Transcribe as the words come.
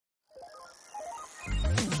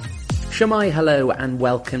Shwmae, hello, and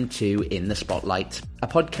welcome to In the Spotlight, a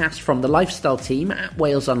podcast from the lifestyle team at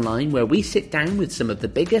Wales Online, where we sit down with some of the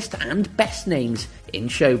biggest and best names in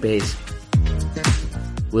showbiz.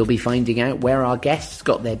 We'll be finding out where our guests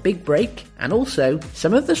got their big break, and also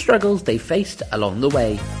some of the struggles they faced along the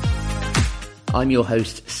way. I'm your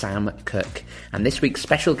host, Sam Cook, and this week's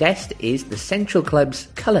special guest is the Central Club's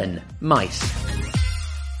Cullan Mais.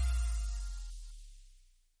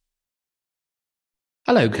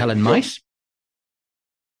 Hello, Cullan Mais.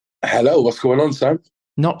 Hello, what's going on, Sam?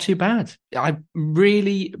 Not too bad. I've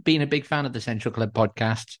really been a big fan of the Central Club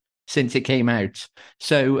podcast since it came out.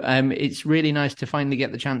 So it's really nice to finally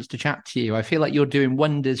get the chance to chat to you. I feel like you're doing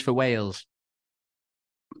wonders for Wales.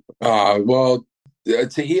 To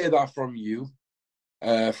hear that from you,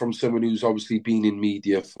 from someone who's obviously been in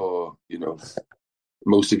media for,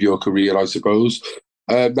 most of your career, I suppose.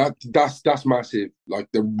 That's massive. Like,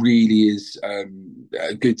 that really is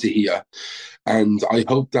good to hear, and I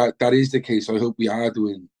hope that is the case. I hope we are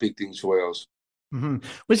doing big things for Wales. Mm-hmm.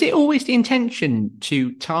 Was it always the intention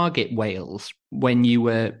to target Wales when you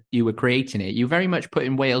were creating it? You very much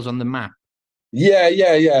putting Wales on the map. Yeah.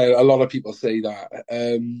 A lot of people say that.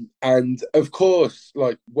 And of course,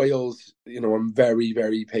 like Wales, I'm very,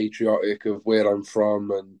 very patriotic of where I'm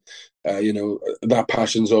from. And, that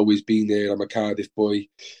passion's always been there. I'm a Cardiff boy.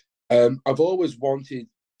 I've always wanted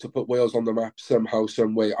to put Wales on the map somehow,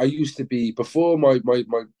 some way. I used to be, before my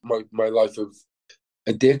life of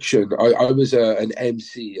addiction, I was an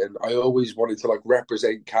MC, and I always wanted to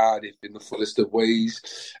represent Cardiff in the fullest of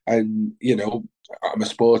ways. And I'm a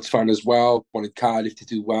sports fan as well, wanted Cardiff to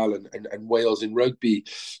do well, and Wales in rugby.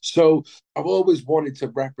 So I've always wanted to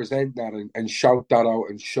represent that and shout that out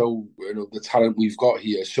and show the talent we've got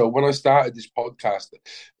here. So when I started this podcast,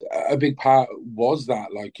 a big part was that,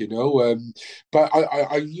 but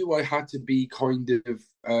I knew I had to be kind of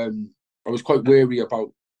I was quite wary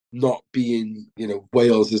about not being,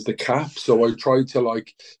 Wales as the cap. So I tried to,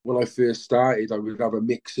 when I first started, I would have a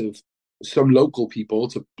mix of some local people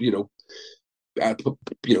to,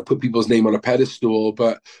 put people's name on a pedestal,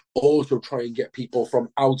 but also try and get people from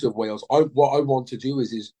out of Wales. What I want to do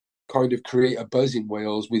is kind of create a buzz in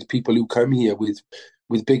Wales with people who come here with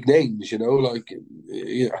big names, like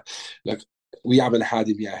we haven't had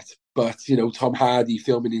him yet. But, Tom Hardy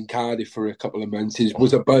filming in Cardiff for a couple of months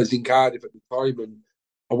was a buzz in Cardiff at the time, and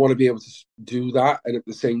I want to be able to do that and at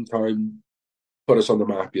the same time put us on the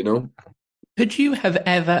map, Could you have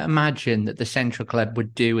ever imagined that the Central Club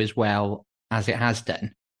would do as well as it has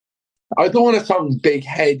done? I don't want to sound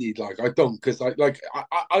big-headed, I don't, because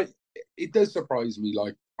I it does surprise me.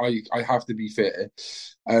 I have to be fair.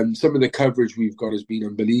 Some of the coverage we've got has been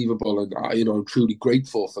unbelievable, and I'm truly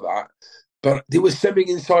grateful for that. But there was something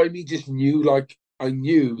inside me just knew, I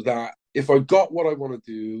knew that if I got what I want to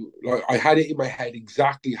do, I had it in my head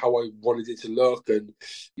exactly how I wanted it to look, and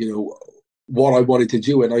what I wanted to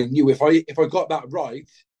do, and I knew if I got that right,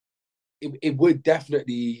 it would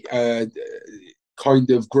definitely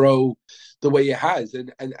kind of grow the way it has,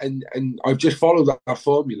 and I've just followed that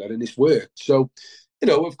formula, and it's worked. So,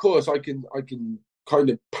 of course, I can kind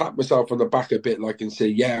of pat myself on the back a bit, and say,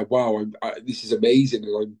 yeah, wow, this is amazing,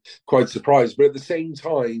 and I'm quite surprised. But at the same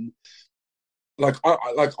time, I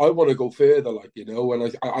want to go further,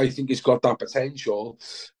 and I think it's got that potential.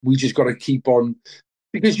 We just got to keep on,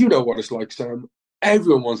 because you know what it's like, Sam.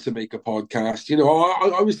 Everyone wants to make a podcast.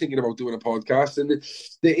 I was thinking about doing a podcast, and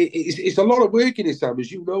it's a lot of work in it, Sam,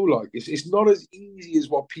 as you know. It's not as easy as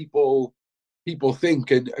what people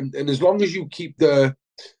think, and as long as you keep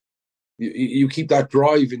you keep that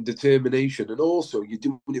drive and determination, and also you're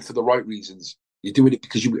doing it for the right reasons. You're doing it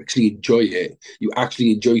because you actually enjoy it. You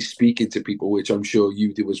actually enjoy speaking to people, which I'm sure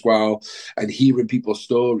you do as well, and hearing people's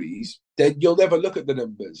stories. Then you'll never look at the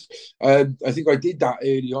numbers. I think I did that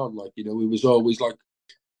early on. It was always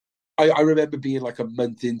I remember being a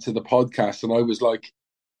month into the podcast, and I was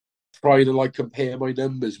trying to compare my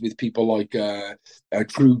numbers with people like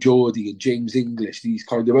True Geordie and James English, these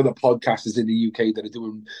kind of other podcasters in the UK that are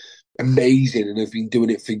doing amazing and have been doing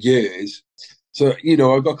it for years. So,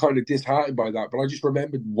 I got kind of disheartened by that, but I just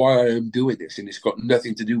remembered why I am doing this, and it's got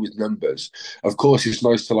nothing to do with numbers. Of course, it's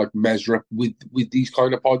nice to measure up with these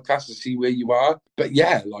kind of podcasts to see where you are. But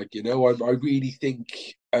yeah, I really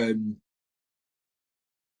think, that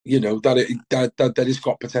it's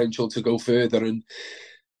got potential to go further. And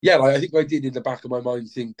yeah, I think I did in the back of my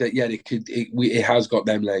mind think that, yeah, it has got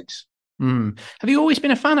them legs. Mm. Have you always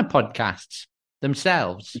been a fan of podcasts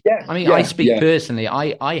themselves? Yeah, I mean, I speak personally.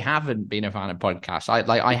 I haven't been a fan of podcasts.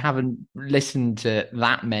 I haven't listened to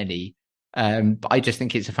that many. But I just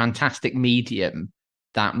think it's a fantastic medium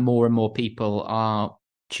that more and more people are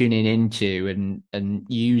tuning into and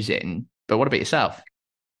using. But what about yourself?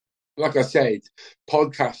 Like I said,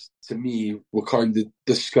 podcasts to me were kind of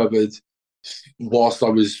discovered whilst I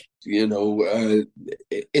was, in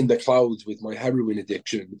the clouds with my heroin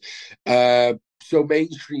addiction. So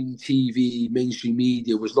mainstream TV, mainstream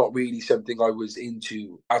media was not really something I was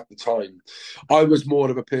into at the time. I was more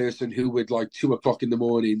of a person who would like 2 o'clock in the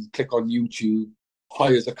morning, click on YouTube,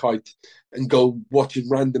 high as a kite, and go watching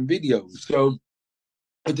random videos. So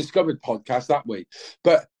I discovered podcasts that way.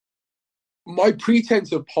 But my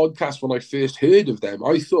pretense of podcasts when I first heard of them,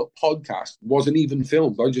 I thought podcast wasn't even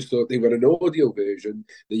filmed. I just thought they were an audio version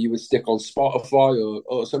that you would stick on Spotify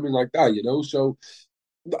or something like that, you know? So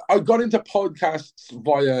I got into podcasts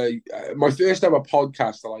via my first ever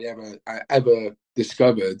podcast that I ever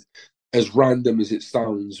discovered, as random as it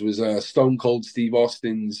sounds, was Stone Cold Steve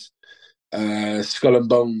Austin's Skull and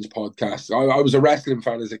Bones podcast. I was a wrestling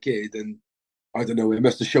fan as a kid, and I don't know, it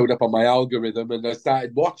must have showed up on my algorithm, and I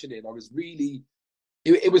started watching it. And I was really,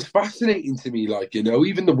 it was fascinating to me. Like,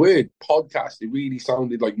 even the word podcast, it really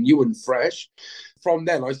sounded like new and fresh. From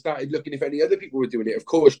then, I started looking if any other people were doing it. Of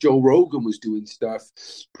course, Joe Rogan was doing stuff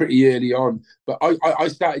pretty early on, but I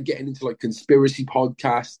started getting into like conspiracy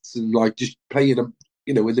podcasts and like just playing them,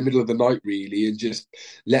 in the middle of the night, really, and just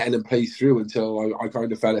letting them play through until I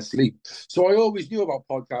kind of fell asleep. So I always knew about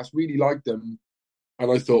podcasts, really liked them.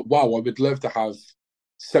 And I thought, wow, I would love to have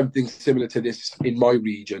something similar to this in my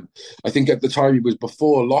region. I think at the time it was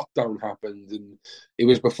before lockdown happened, and it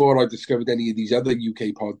was before I discovered any of these other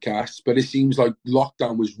UK podcasts. But it seems like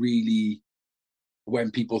lockdown was really when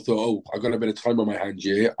people thought, oh, I got a bit of time on my hands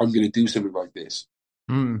here. I'm going to do something like this.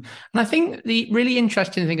 And I think the really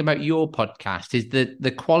interesting thing about your podcast is that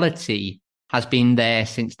the quality has been there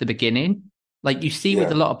since the beginning. Like you see with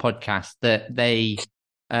Yeah. a lot of podcasts that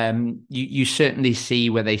you certainly see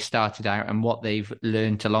where they started out and what they've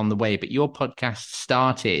learned along the way. But your podcast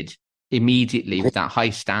started immediately with that high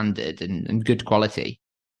standard and good quality.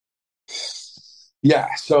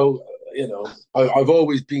 Yeah. So, I've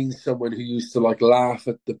always been someone who used to like laugh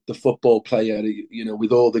at the football player,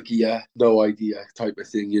 with all the gear, no idea type of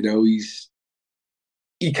thing.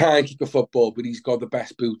 He can't kick a football, but he's got the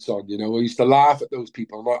best boots on. I used to laugh at those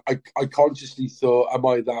people. And I consciously thought, am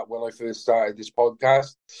I that when I first started this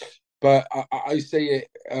podcast? But I say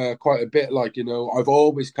it quite a bit. Like, I've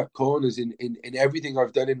always cut corners in everything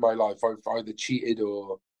I've done in my life. I've either cheated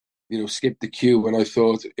or, skipped the queue. And I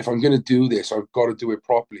thought, if I'm going to do this, I've got to do it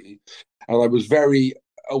properly. And I was very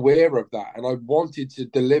aware of that. And I wanted to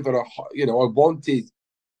deliver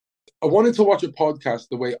I wanted to watch a podcast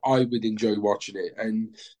the way I would enjoy watching it.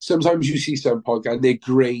 And sometimes you see some podcasts, they're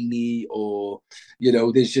grainy or,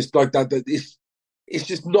 there's just like that it's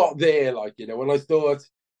just not there, like, and I thought,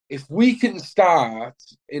 if we can start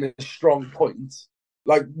in a strong point,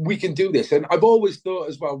 like, we can do this. And I've always thought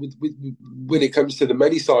as well, with when it comes to the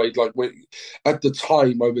money side, like, at the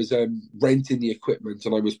time I was renting the equipment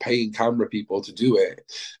and I was paying camera people to do it.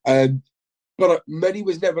 But money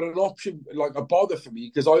was never an option, like a bother for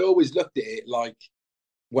me, because I always looked at it like,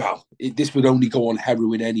 well, this would only go on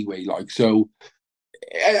heroin anyway. Like, so,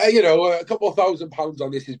 a couple of £1,000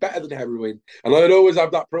 on this is better than heroin. And I'd always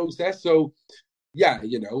have that process. So, yeah,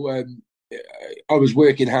 I was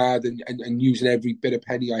working hard and using every bit of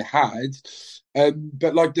penny I had.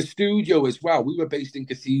 But like the studio as well, we were based in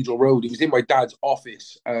Cathedral Road. It was in my dad's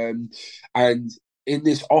office. And in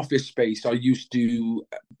this office space, I used to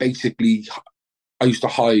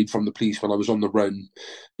hide from the police when I was on the run.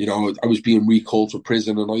 I was being recalled to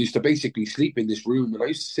prison, and I used to basically sleep in this room, and I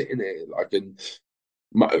used to sit in it like, and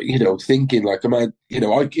thinking like,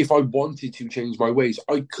 if I wanted to change my ways,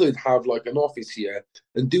 I could have like an office here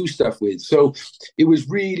and do stuff with. So it was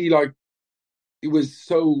really like, it was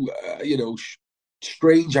so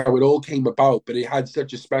strange how it all came about, but it had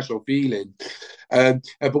such a special feeling.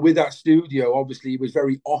 But with that studio, obviously, it was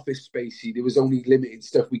very office spacey. There was only limited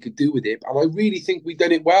stuff we could do with it, and I really think we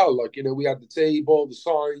done it well. Like, we had the table, the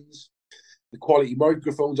signs, the quality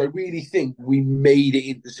microphones. I really think we made it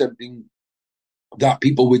into something that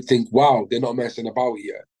people would think, wow, they're not messing about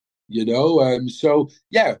here. So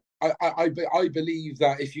yeah, I believe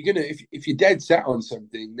that if you're dead set on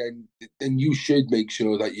something, then you should make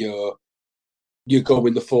sure that you're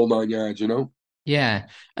going the full 9 yards. Yeah.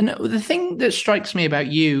 And the thing that strikes me about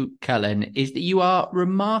you, Cullen, is that you are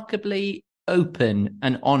remarkably open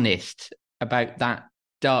and honest about that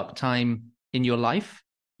dark time in your life.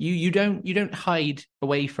 You don't hide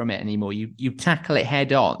away from it anymore. You tackle it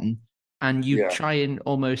head on, and you Yeah. try and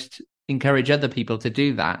almost encourage other people to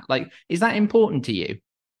do that. Like, is that important to you?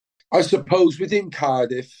 I suppose within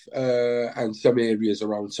Cardiff and some areas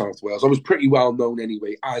around South Wales, I was pretty well known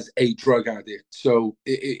anyway as a drug addict. So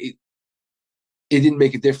it didn't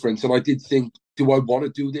make a difference. And I did think, do I want to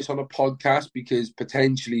do this on a podcast? Because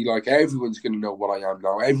potentially, like, everyone's going to know what I am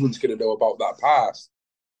now. Everyone's going to know about that past.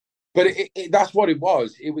 But that's what it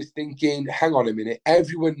was. It was thinking, hang on a minute,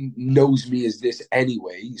 everyone knows me as this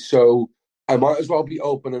anyway. So I might as well be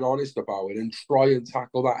open and honest about it and try and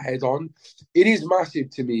tackle that head on. It is massive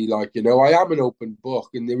to me. Like, you know, I am an open book,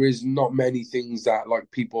 and there is not many things that, like,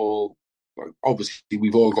 people, like, obviously,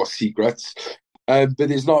 we've all got secrets. But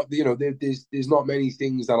there's not, you know, there's not many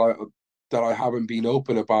things that I haven't been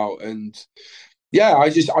open about. And yeah,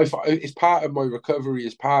 it's part of my recovery,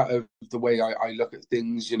 it's part of the way I look at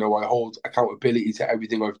things. You know, I hold accountability to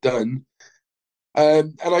everything I've done.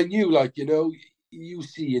 And I knew, like, you know, you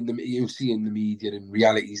see in the media and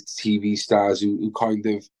reality TV stars who kind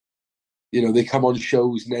of, you know, they come on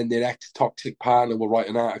shows and then their ex toxic partner will write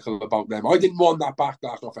an article about them. I didn't want that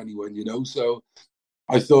backlash off anyone, you know, so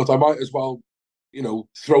I thought I might as well, you know,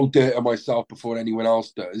 throw dirt on myself before anyone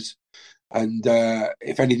else does. And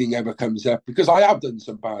if anything ever comes up, because I have done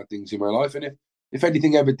some bad things in my life, and if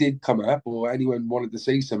anything ever did come up or anyone wanted to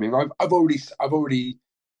say something, I've already,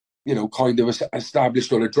 you know, kind of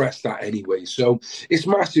established or addressed that anyway. So it's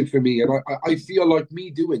massive for me, and I feel like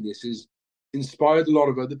me doing this has inspired a lot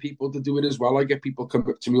of other people to do it as well. I get people come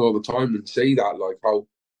up to me all the time and say that, like, how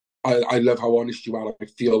I love how honest you are. I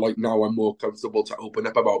feel like now I'm more comfortable to open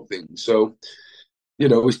up about things. So, you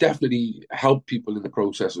know, it's definitely helped people in the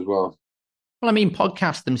process as well. Well, I mean,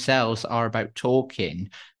 podcasts themselves are about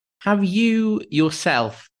talking. Have you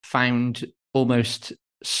yourself found almost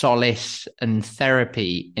solace and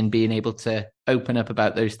therapy in being able to open up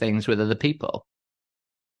about those things with other people?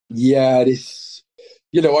 Yeah, this,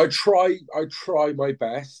 you know, I try my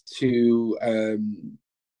best to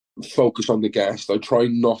focus on the guest. I try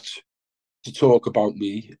not to talk about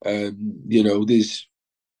me. You know, there's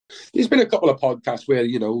been a couple of podcasts where,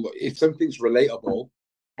 you know, if something's relatable,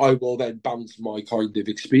 I will then bounce my kind of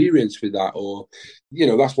experience with that, or, you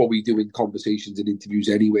know, that's what we do in conversations and interviews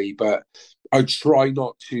anyway. But I try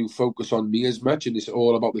not to focus on me as much, and it's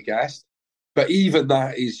all about the guest. But even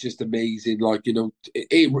that is just amazing. Like, you know,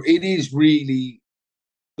 it is really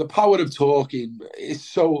the power of talking. It's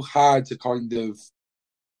so hard to kind of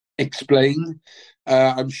explain.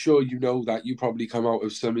 I'm sure you know that you probably come out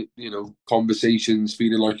of some, you know, conversations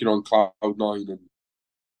feeling like you're on cloud nine, and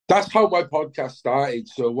that's how my podcast started.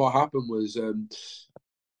 So what happened was,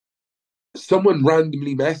 someone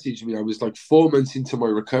randomly messaged me. I was like 4 months into my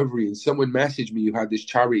recovery, and someone messaged me who had this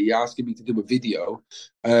charity asking me to do a video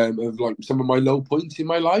of like some of my low points in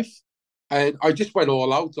my life, and I just went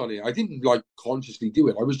all out on it. I didn't like consciously do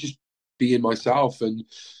it. I was just being myself, and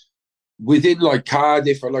within like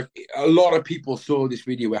Cardiff, or like a lot of people saw this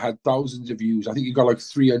video. It had thousands of views. I think it got like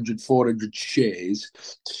 300, 400 shares,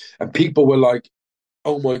 and people were like,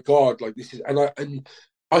 "Oh my god!" Like, this is, and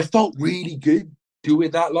I felt really good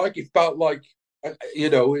doing that. Like, it felt like,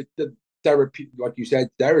 you know, the therapy, like you said,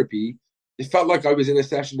 therapy. It felt like I was in a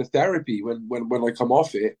session of therapy when I come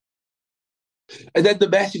off it. And then the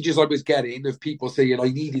messages I was getting of people saying I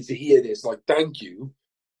needed to hear this, like, thank you.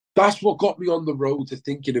 That's what got me on the road to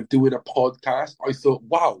thinking of doing a podcast. I thought,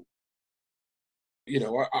 wow, you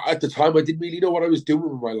know, at the time I didn't really know what I was doing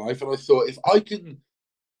with my life, and I thought, if I can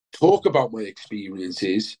talk about my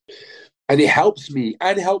experiences and it helps me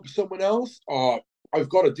and helps someone else, I've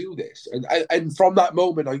got to do this. And from that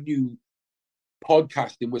moment, I knew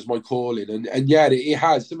podcasting was my calling. And yeah, it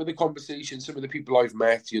has. Some of the conversations, some of the people I've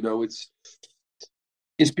met, you know, it's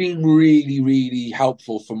been really, really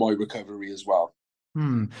helpful for my recovery as well.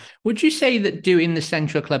 Would you say that doing the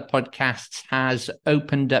Central Club podcasts has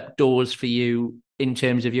opened up doors for you in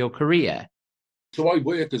terms of your career? So I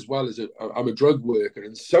work as well as I'm a drug worker,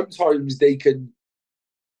 and sometimes they can,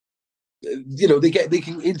 you know, they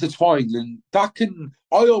can intertwine, and that can,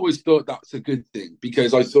 I always thought that's a good thing,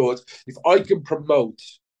 because I thought, if I can promote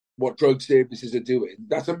what drug services are doing,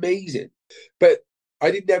 that's amazing. But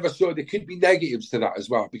I didn't never saw there could be negatives to that as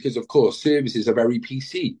well, because of course services are very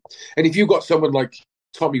PC, and if you've got someone like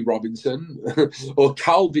Tommy Robinson or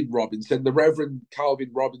Calvin Robinson, the Reverend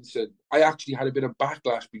Calvin Robinson, I actually had a bit of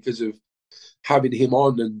backlash because of having him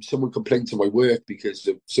on, and someone complained to my work because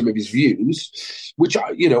of some of his views, which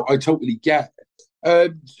you know, I totally get.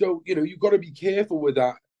 So, you know, you've got to be careful with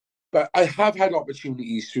that. But I have had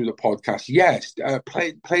opportunities through the podcast, yes,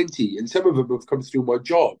 plenty, and some of them have come through my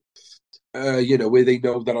job. You know, where they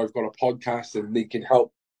know that I've got a podcast and they can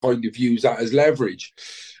help kind of use that as leverage.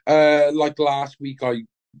 Like last week, I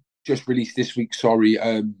just released this week. Sorry,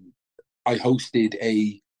 I hosted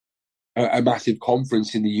a a massive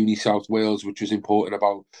conference in the Uni South Wales, which was important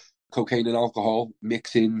about cocaine and alcohol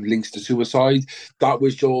mixing links to suicide. That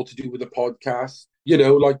was all to do with the podcast. You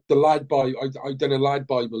know, like the Lad Bible, I done a Lad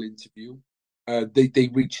Bible interview. They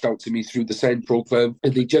reached out to me through the Central Club,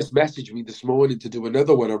 and they just messaged me this morning to do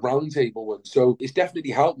another one, a roundtable one. So it's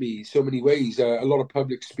definitely helped me so many ways. A lot of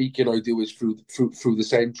public speaking I do is through the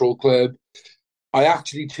Central Club. I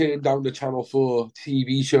actually turned down the Channel 4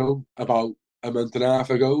 TV show about a month and a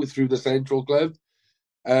half ago through the Central Club.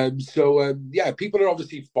 Yeah, people are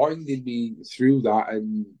obviously finding me through that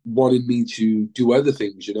and wanting me to do other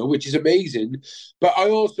things, you know, which is amazing. But I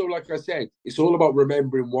also, like I said, it's all about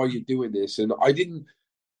remembering why you're doing this. And I didn't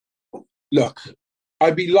look.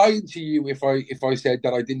 I'd be lying to you if I said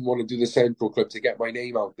that I didn't want to do the Central Club to get my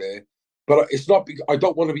name out there. But it's not because I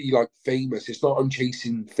don't want to be like famous. It's not I'm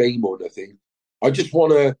chasing fame or nothing. I just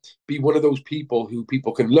want to be one of those people who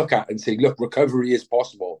people can look at and say, look, recovery is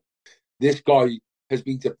possible. This guy has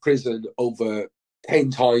been to prison over 10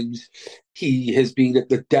 times. He has been at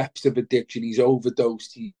the depths of addiction. He's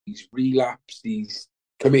overdosed. He's relapsed. He's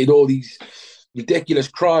committed all these ridiculous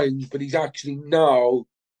crimes, but he's actually now,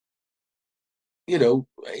 you know,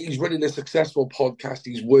 he's running a successful podcast.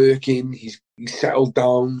 He's working. He's settled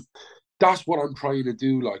down. That's what I'm trying to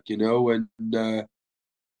do, like, you know, and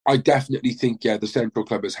I definitely think, yeah, the Central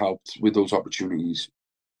Club has helped with those opportunities.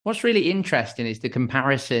 What's really interesting is the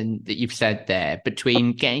comparison that you've said there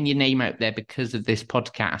between getting your name out there because of this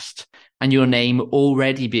podcast and your name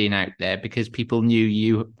already being out there because people knew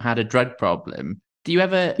you had a drug problem. Do you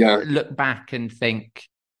ever Yeah. look back and think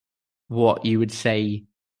what you would say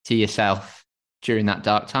to yourself during that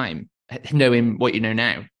dark time, knowing what you know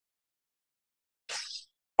now?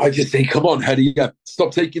 I just say, come on, hurry up.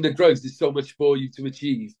 Stop taking the drugs. There's so much for you to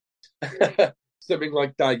achieve. Something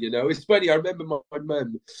like that, you know. It's funny. I remember my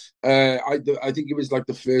mum. I think it was like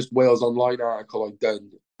the first Wales Online article I'd done,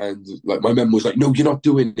 and like my mum was like, "No, you're not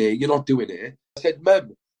doing it. You're not doing it." I said,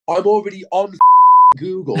 "Mum, I'm already on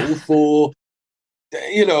Google for."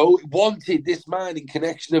 You know, wanted this man in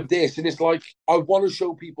connection of this, and it's like I want to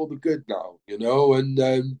show people the good now, you know,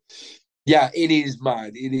 and yeah, it is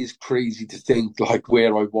mad. It is crazy to think like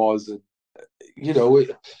where I was, and you know,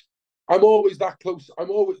 I'm always that close. I'm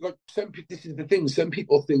always like some. This is the thing. Some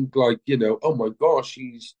people think like, you know, oh my gosh,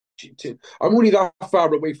 I'm only that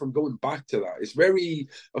far away from going back to that. It's very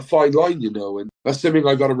a fine line, you know, and that's something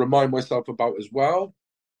I got to remind myself about as well.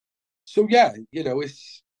 So yeah, you know, it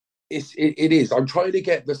is. I'm trying to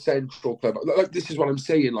get the Central Club. Like this is what I'm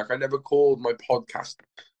saying. Like I never called my podcast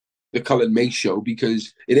the Cullan Mais Show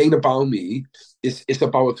because it ain't about me. It's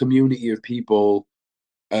about a community of people,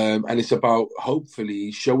 and it's about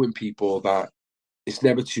hopefully showing people that it's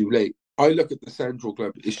never too late. I look at the Central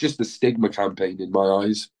Club; it's just a stigma campaign in my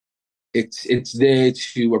eyes. It's there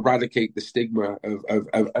to eradicate the stigma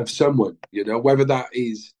of someone, you know, whether that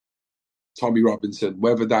is Tommy Robinson,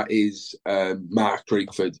 whether that is Mark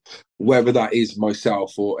Drakeford, whether that is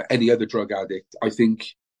myself or any other drug addict. I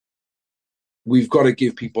think we've got to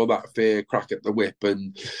give people that fair crack at the whip.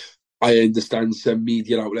 And I understand some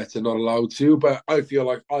media outlets are not allowed to, but I feel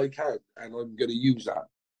like I can, and I'm going to use that.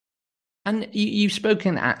 And you've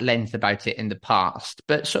spoken at length about it in the past,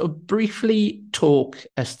 but sort of briefly talk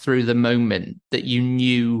us through the moment that you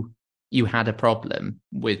knew you had a problem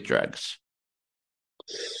with drugs.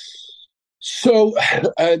 So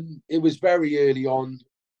it was very early on.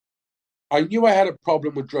 I knew I had a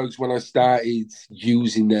problem with drugs when I started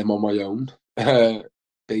using them on my own,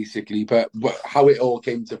 basically. But how it all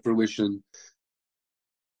came to fruition,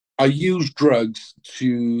 I used drugs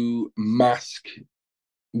to mask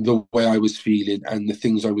the way I was feeling and the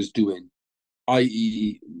things I was doing,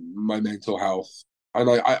 i.e., my mental health. And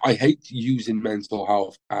I hate using mental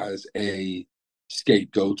health as a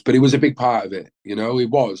scapegoat, but it was a big part of it. You know, it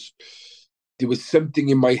was. There was something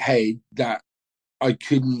in my head that I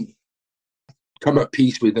couldn't come at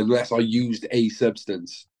peace with unless I used a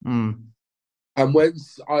substance. Mm. And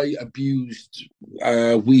once I abused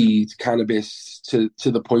weed, cannabis to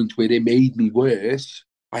the point where it made me worse,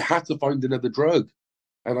 I had to find another drug.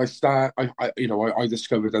 And I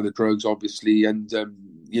discovered other drugs, obviously, and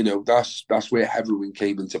you know, that's where heroin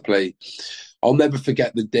came into play. I'll never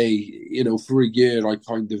forget the day, you know, for a year I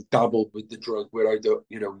kind of dabbled with the drug where I don't,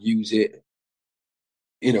 you know, use it,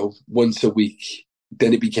 you know, once a week.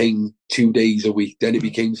 Then it became 2 days a week. Then it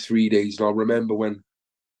became 3 days. And I remember when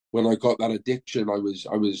I got that addiction, I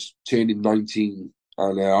was turning 19,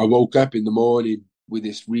 and I woke up in the morning with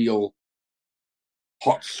this real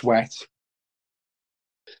hot sweat,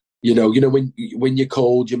 when you're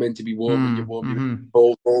cold, you're meant to be warm. When you're warm, you're meant to be Mm-hmm.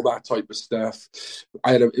 cold. All that type of stuff.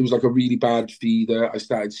 It was like a really bad fever. I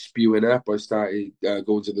started spewing up. I started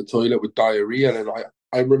going to the toilet with diarrhea, and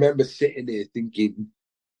I remember sitting there thinking,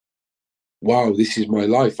 "Wow, this is my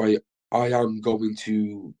life. I am going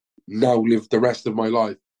to now live the rest of my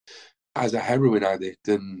life as a heroin addict,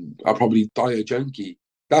 and I'll probably die a junkie."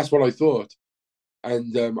 That's what I thought,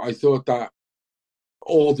 and I thought that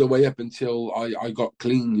all the way up until I got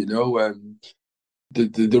clean.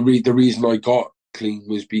 The reason I got clean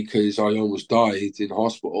was because I almost died in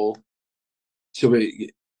hospital. So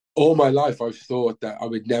all my life I've thought that I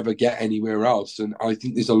would never get anywhere else, and I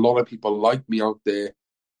think there's a lot of people like me out there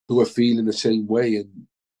who are feeling the same way. And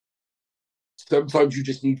sometimes you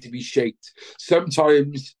just need to be shaped.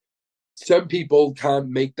 Sometimes some people can't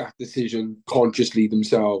make that decision consciously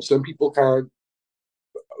themselves. Some people can't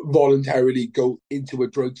voluntarily go into a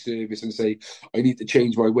drug service and say, I need to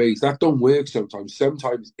change my ways. That don't work sometimes.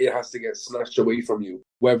 Sometimes it has to get snatched away from you,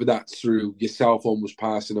 whether that's through yourself almost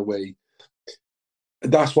passing away.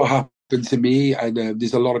 That's what happened to me. And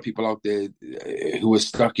there's a lot of people out there who are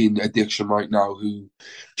stuck in addiction right now who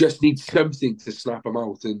just need something to snap them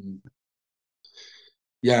out. And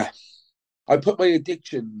yeah, I put my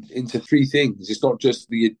addiction into three things. It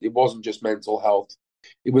wasn't just mental health.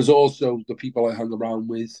 It was also the people I hung around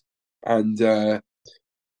with. And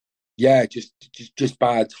yeah, just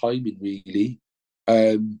bad timing, really.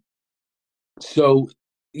 Um, so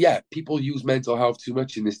yeah, people use mental health too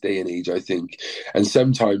much in this day and age, I think. And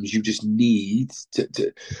sometimes you just need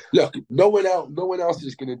to look. No one else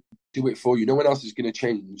is going to do it for you. No one else is going to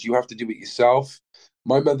change. You have to do it yourself.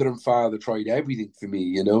 My mother and father tried everything for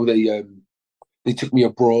me. They took me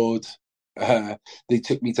abroad. Uh, they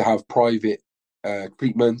took me to have private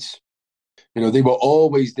treatments. They were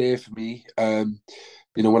always there for me. When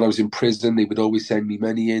I was in prison, they would always send me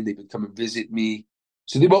money in. They would come and visit me.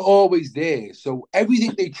 So they were always there. So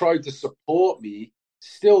everything they tried to support me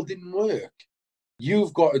still didn't work.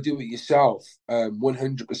 You've got to do it yourself,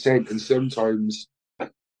 100%. And sometimes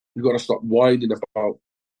you've got to stop whining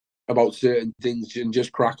about certain things and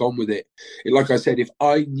just crack on with it. Like I said, if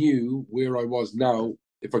I knew where I was now,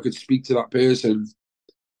 if I could speak to that person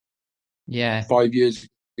Yeah. 5 years,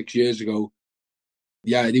 6 years ago,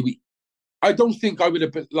 yeah, I don't think I would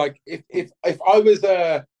have been like if I was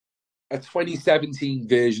a 2017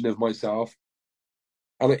 version of myself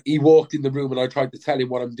and he walked in the room and I tried to tell him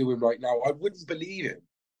what I'm doing right now, I wouldn't believe him.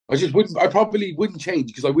 I just wouldn't. I probably wouldn't change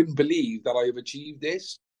because I wouldn't believe that I have achieved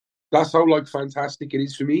this. That's how fantastic it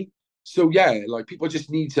is for me. So yeah, people just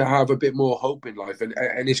need to have a bit more hope in life, and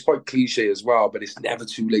it's quite cliche as well, but it's never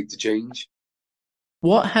too late to change.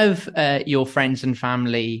 What have your friends and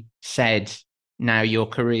family said now your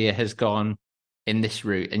career has gone in this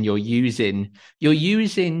route and you're using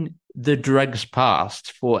the drugs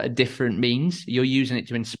past for a different means? You're using it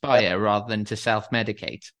to inspire rather than to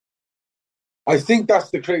self-medicate. I think that's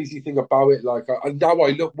the crazy thing about it. Now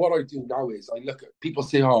I look, what I do now is I look at people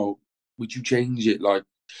say, "Oh, would you change it? Like,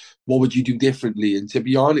 what would you do differently?" And to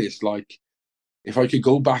be honest, if I could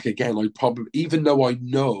go back again, I'd probably, even though I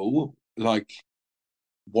know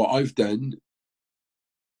what I've done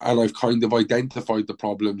and I've kind of identified the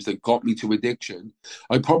problems that got me to addiction,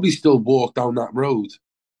 I'd probably still walk down that road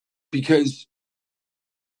because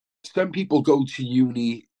some people go to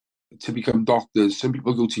uni to become doctors, some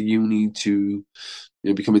people go to uni to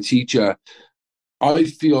become a teacher. I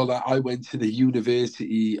feel that I went to the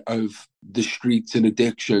university of the streets and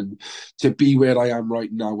addiction to be where I am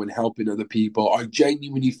right now and helping other people. I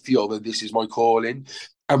genuinely feel that this is my calling.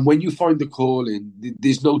 And when you find the calling,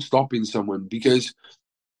 there's no stopping someone because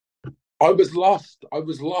I was lost. I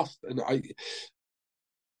was lost, and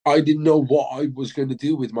I didn't know what I was going to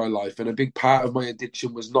do with my life. And a big part of my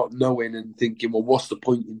addiction was not knowing and thinking, well, what's the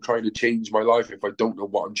point in trying to change my life if I don't know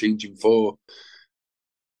what I'm changing for?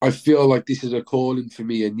 I feel like this is a calling for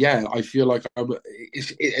me, and yeah, I feel like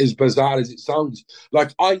as bizarre as it sounds.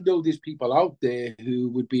 Like I know there's people out there who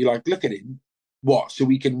would be like, "Look at him, what? So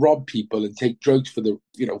he can rob people and take drugs for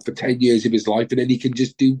 10 years of his life, and then he can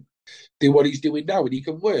just do what he's doing now, and he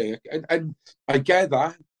can work." And I get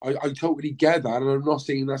that, I totally get that, and I'm not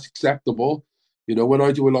saying that's acceptable. When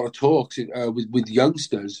I do a lot of talks with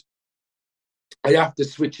youngsters, I have to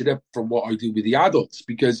switch it up from what I do with the adults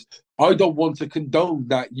because I don't want to condone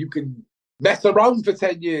that you can mess around for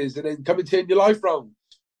 10 years and then come and turn your life around.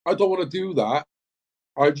 I don't want to do that.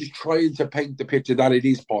 I'm just trying to paint the picture that it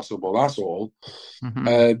is possible. That's all.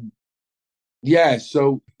 Mm-hmm. Yeah,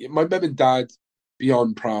 so my mum and dad,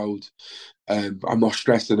 beyond proud. I'm not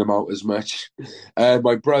stressing them out as much.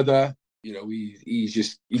 My brother,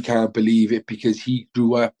 he can't believe it because he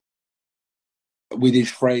grew up with his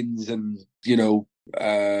friends, and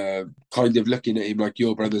kind of looking at him like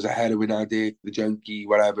your brother's a heroin addict, the junkie,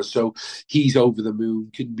 whatever. So he's over the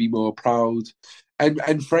moon, couldn't be more proud,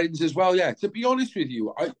 and friends as well. Yeah, to be honest with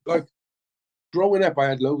you, I like growing up, I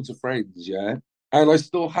had loads of friends, yeah, and I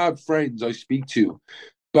still have friends I speak to,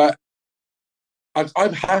 but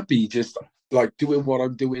I'm happy just like doing what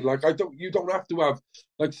I'm doing. Like you don't have to have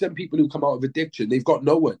like some people who come out of addiction, they've got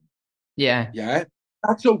no one. Yeah. Yeah,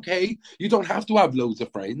 that's okay. You don't have to have loads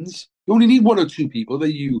of friends. You only need one or two people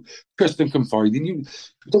that you trust and confide in. You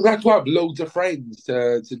don't have to have loads of friends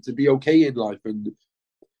to be okay in life. And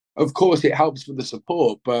of course, it helps with the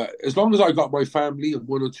support. But as long as I got my family and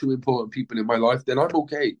one or two important people in my life, then I'm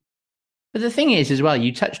okay. But the thing is, as well,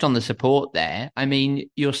 you touched on the support there. I mean,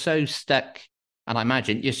 you're so stuck, and I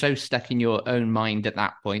imagine you're so stuck in your own mind at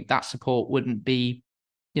that point. That support wouldn't be,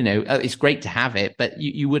 it's great to have it, but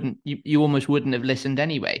you wouldn't, you almost wouldn't have listened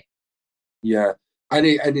anyway. Yeah, and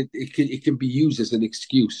it can be used as an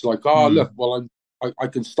excuse, like, oh look, Hmm. well I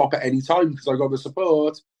can stop at any time because I got the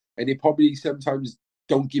support, and it probably sometimes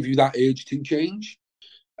don't give you that urge to change.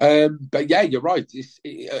 But yeah, you're right.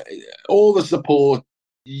 All the support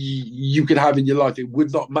you could have in your life, it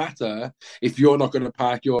would not matter if you're not going to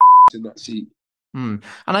park your in that seat. Hmm.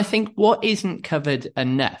 And I think what isn't covered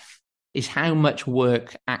enough is how much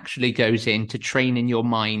work actually goes into training your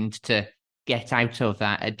mind to get out of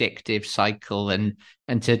that addictive cycle, and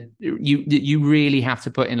to you really have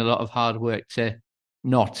to put in a lot of hard work to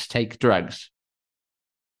not take drugs.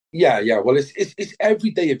 Yeah, yeah. Well, it's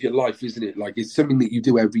every day of your life, isn't it? Like it's something that you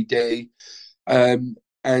do every day, um,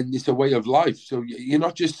 and it's a way of life. So you're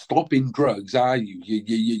not just stopping drugs, are you?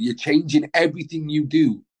 You're changing everything you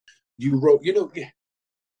do. You wrote,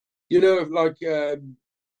 like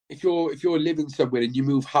if you're living somewhere and you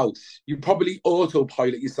move house, you probably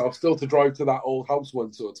autopilot yourself still to drive to that old house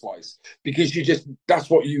once or twice because that's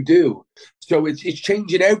what you do. So it's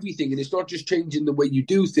changing everything, and it's not just changing the way you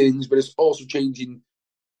do things, but it's also changing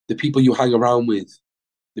the people you hang around with,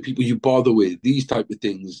 the people you bother with, these type of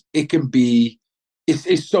things.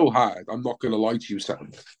 It's so hard. I'm not going to lie to you,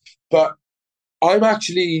 Sam, but I'm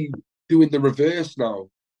actually doing the reverse now.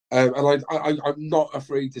 And I'm not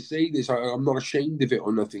afraid to say this. I'm not ashamed of it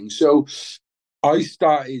or nothing. So I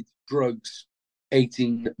started drugs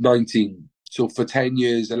 18, 19. So for 10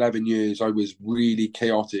 years, 11 years, I was really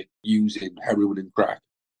chaotic using heroin and crack,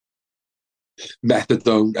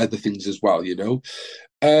 methadone, other things as well.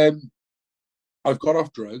 Um, I've got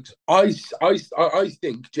off drugs. I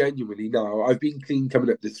think genuinely now, I've been clean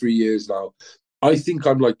coming up to 3 years now. I think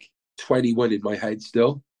I'm like 21 in my head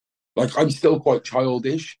still. Like I'm still quite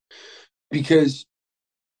childish because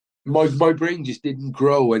my brain just didn't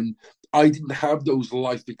grow, and I didn't have those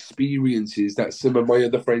life experiences that some of my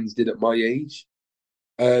other friends did at my age.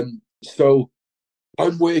 So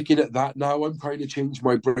I'm working at that now. I'm trying to change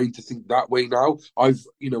my brain to think that way now. I've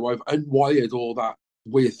unwired all that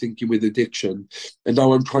way of thinking with addiction, and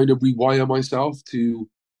now I'm trying to rewire myself to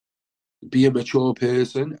be a mature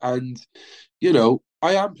person. And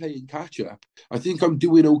I am playing catch up. I think I'm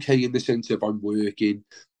doing okay in the sense of I'm working,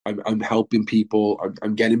 I'm helping people,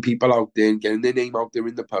 I'm getting people out there and getting their name out there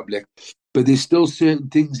in the public. But there's still certain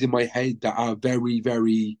things in my head that are very,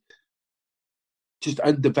 very just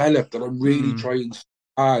undeveloped, and I'm really Hmm. trying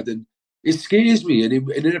hard, and it scares me, and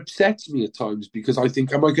it upsets me at times because I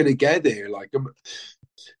think, am I going to get there? Like,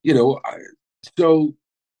 you know, I, so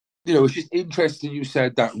it's just interesting you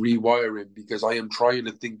said that rewiring because I am trying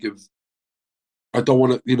to think of. I don't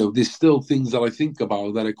want to, there's still things that I think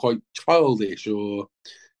about that are quite childish or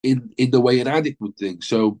in the way an addict would think.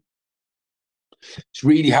 So it's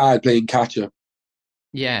really hard playing catch up.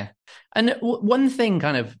 Yeah. And one thing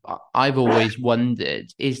kind of I've always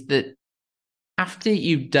wondered is that after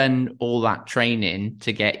you've done all that training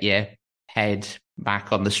to get your head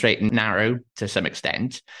back on the straight and narrow to some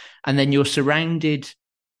extent, and then you're surrounded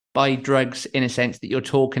by drugs in a sense that you're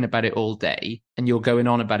talking about it all day and you're going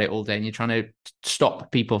on about it all day and you're trying to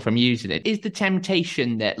stop people from using it. Is the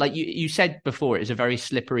temptation that, like you said before, it's a very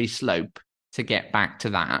slippery slope to get back to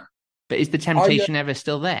that? But is the I temptation ever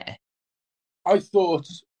still there? I thought,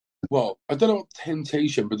 well, I don't know what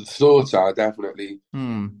temptation, but the thoughts are definitely.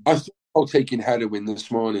 Hmm. I thought about taking heroin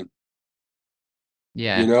this morning,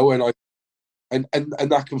 Yeah. and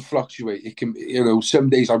and that can fluctuate. It can, some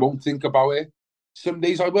days I won't think about it, some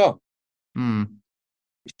days I will. Hmm.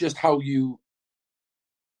 It's just how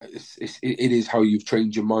it is how you've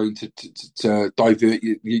trained your mind to divert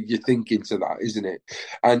your thinking to that, isn't it?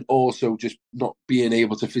 And also just not being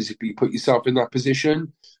able to physically put yourself in that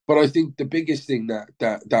position. But I think the biggest thing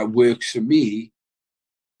that works for me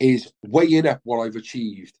is weighing up what I've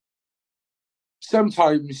achieved.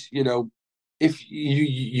 sometimes, if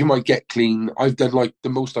you might get clean. I've done like the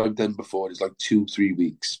most I've done before is like 2-3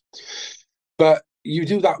 weeks. But you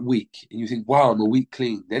do that week and you think, wow, I'm a week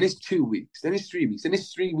clean. Then it's 2 weeks. Then it's 3 weeks. Then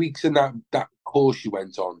it's 3 weeks in that course you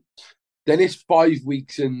went on. Then it's 5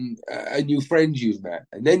 weeks and a new friend you've met.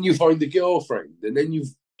 And then you find a girlfriend. And then you're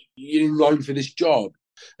in line for this job.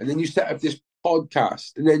 And then you set up this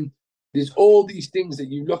podcast. And then there's all these things that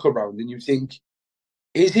you look around and you think,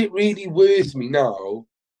 is it really worth me now?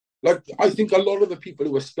 Like, I think a lot of the people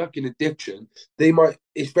who are stuck in addiction,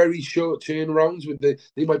 it's very short turnarounds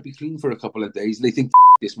they might be clean for a couple of days and they think,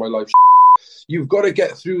 this, my life. You've got to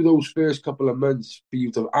get through those first couple of months for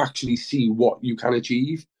you to actually see what you can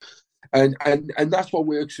achieve. And that's what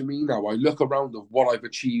works for me now. I look around of what I've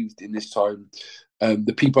achieved in this time,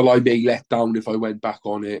 the people I may let down if I went back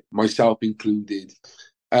on it, myself included.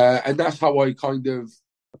 And that's how I kind of,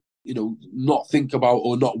 not think about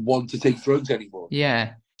or not want to take drugs anymore.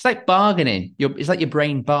 Yeah. It's like bargaining. It's like your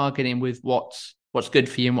brain bargaining with what's good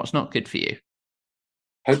for you and what's not good for you.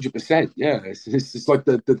 100%. Yeah. It's like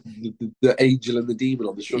the angel and the demon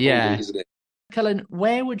on the shoulder, isn't it? Cullan,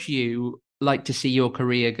 where would you like to see your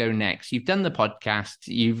career go next? You've done the podcast,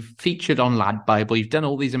 you've featured on Lad Bible, you've done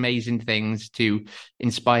all these amazing things to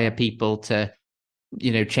inspire people to,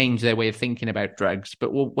 change their way of thinking about drugs. But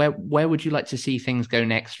where would you like to see things go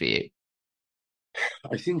next for you?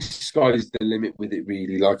 I think sky's the limit with it,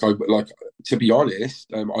 really. Like to be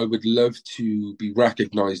honest, I would love to be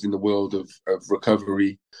recognised in the world of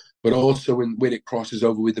recovery, but also when it crosses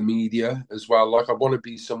over with the media as well. Like, I want to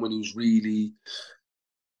be someone who's really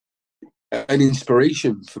an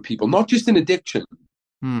inspiration for people, not just an addiction.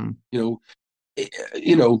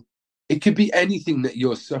 It could be anything that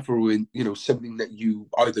you're suffering. Something that you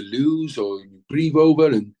either lose or you grieve over,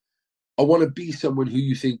 and I want to be someone who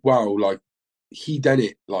you think, wow, like, he done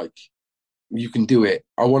it, like, you can do it.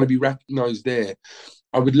 I want to be recognized there.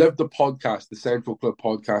 I would love the podcast, the Central Club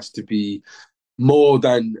podcast, to be more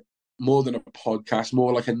than a podcast,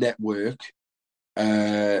 more like a network,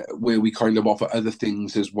 where we kind of offer other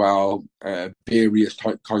things as well, various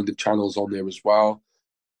kind of channels on there as well.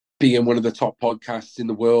 Being one of the top podcasts in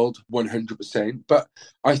the world, 100%. But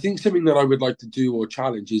I think something that I would like to do or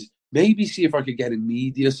challenge is maybe see if I could get in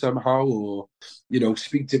media somehow, or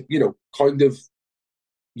speak to, kind of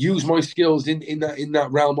use my skills in that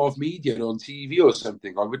realm of media and on TV or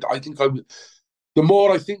something. I think I would. The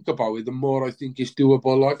more I think about it, the more I think it's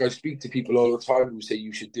doable. Like, I speak to people all the time who say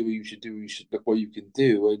you should do it, you should look what you can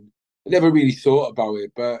do, and I never really thought about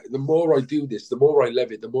it. But the more I do this, the more I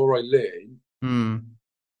love it, the more I learn.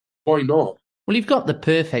 Why not? Well, you've got the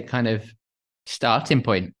perfect kind of starting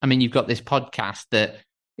point. I mean, you've got this podcast that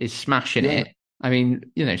is smashing it. I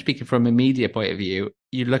mean, speaking from a media point of view,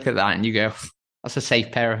 you look at that and you go, that's a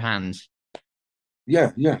safe pair of hands.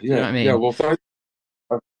 Yeah. You know what I mean? Yeah, well, that's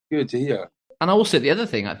good to hear. And also the other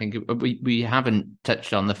thing I think we haven't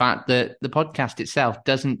touched on, the fact that the podcast itself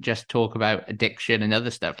doesn't just talk about addiction and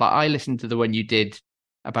other stuff. Like, I listened to the one you did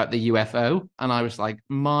about the UFO and I was like,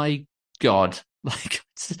 my God, like,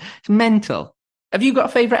 it's mental. Have you got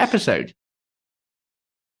a favorite episode?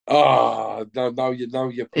 Now you're now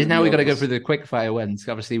we got to go through the quickfire ones.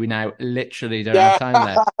 Obviously, we now literally don't have time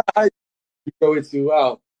left. You know it too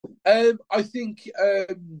well. I think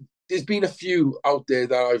there's been a few out there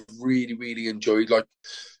that I've really, really enjoyed. Like,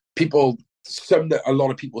 some that a lot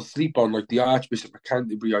of people sleep on, like the Archbishop of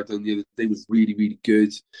Canterbury I done the other day was really, really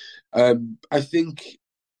good. I think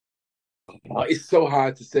it's so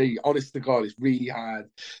hard to say. Honest to God, it's really hard.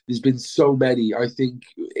 There's been so many. I think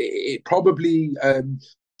it probably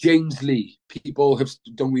James Lee. People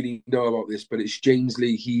don't really know about this, but it's James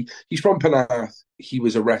Lee. He's from Penarth. He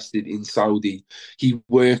was arrested in Saudi. He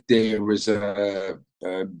worked there as a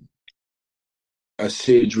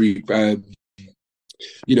surgery, a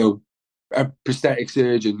prosthetic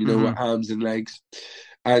surgeon, arms and legs,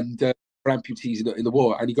 and for amputees in the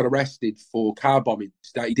war. And he got arrested for car bombings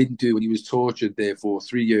that he didn't do, and he was tortured there for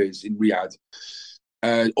 3 years in Riyadh,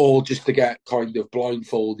 all just to get kind of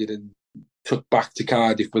blindfolded and took back to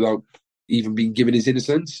Cardiff without even being given his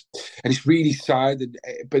innocence. And it's really sad,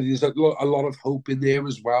 but there's a lot of hope in there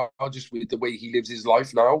as well, just with the way he lives his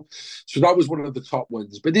life now. So that was one of the top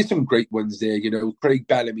ones. But there's some great ones there. Craig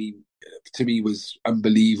Bellamy, to me, was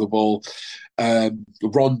unbelievable.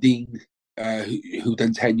 Ron Dean, who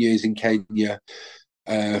done 10 years in Kenya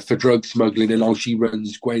for drug smuggling, and now she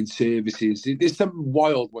runs Gwen Services. There's some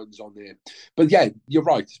wild ones on there. But yeah, you're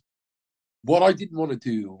right. What I didn't want to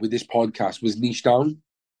do with this podcast was niche down.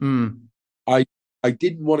 I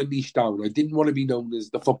didn't want to niche down. I didn't want to be known as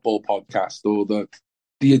the football podcast or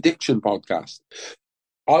the addiction podcast.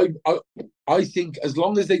 I think as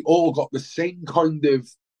long as they all got the same kind of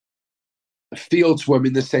feel to them,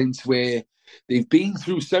 in the sense where they've been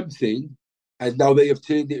through something and now they have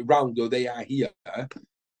turned it around, or they are here.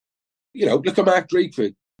 Look at Mark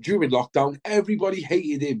Drakeford. During lockdown, everybody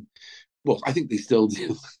hated him. Well, I think they still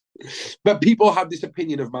do. But people have this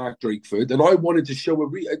opinion of Mark Drakeford, and I wanted to show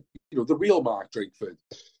the real Mark Drakeford.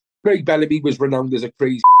 Craig Bellamy was renowned as a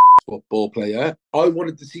crazy football player. I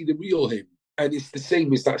wanted to see the real him. And it's the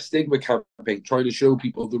same as that stigma campaign, trying to show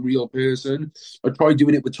people the real person. I tried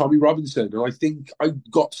doing it with Tommy Robinson, and I think I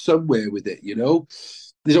got somewhere with it,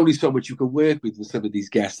 There's only so much you can work with some of these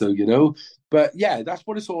guests, though, But yeah, that's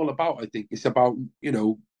what it's all about, I think. It's about,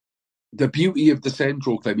 the beauty of the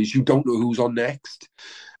Central Club is you don't know who's on next.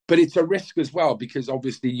 But it's a risk as well, because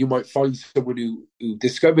obviously you might find someone who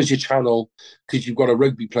discovers your channel because you've got a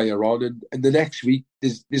rugby player on, and the next week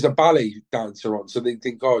there's a ballet dancer on, so they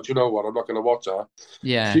think, oh, do you know what? I'm not going to watch her.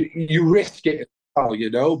 Yeah. So you risk it,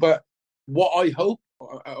 But what I hope,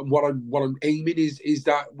 what I'm aiming is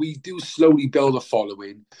that we do slowly build a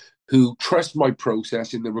following who trust my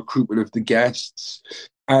process in the recruitment of the guests,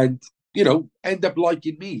 and end up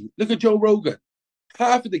liking me. Look at Joe Rogan.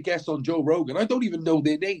 Half of the guests on Joe Rogan, I don't even know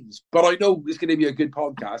their names, but I know it's going to be a good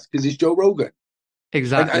podcast because it's Joe Rogan.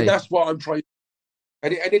 Exactly. And that's what I'm trying.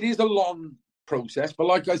 And it is a long process, but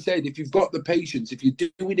like I said, if you've got the patience, if you're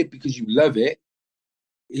doing it because you love it,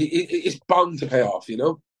 it's bound to pay off,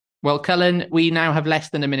 Well, Cullen, we now have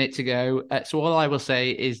less than a minute to go. So all I will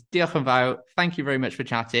say is diolch yn fawr. Thank you very much for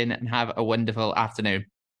chatting, and have a wonderful afternoon.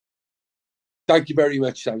 Thank you very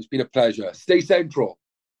much, Sam. It's been a pleasure. Stay central.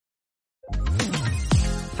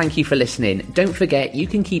 Thank you for listening. Don't forget, you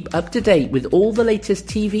can keep up to date with all the latest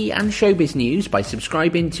TV and showbiz news by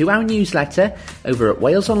subscribing to our newsletter over at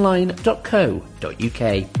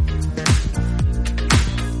walesonline.co.uk.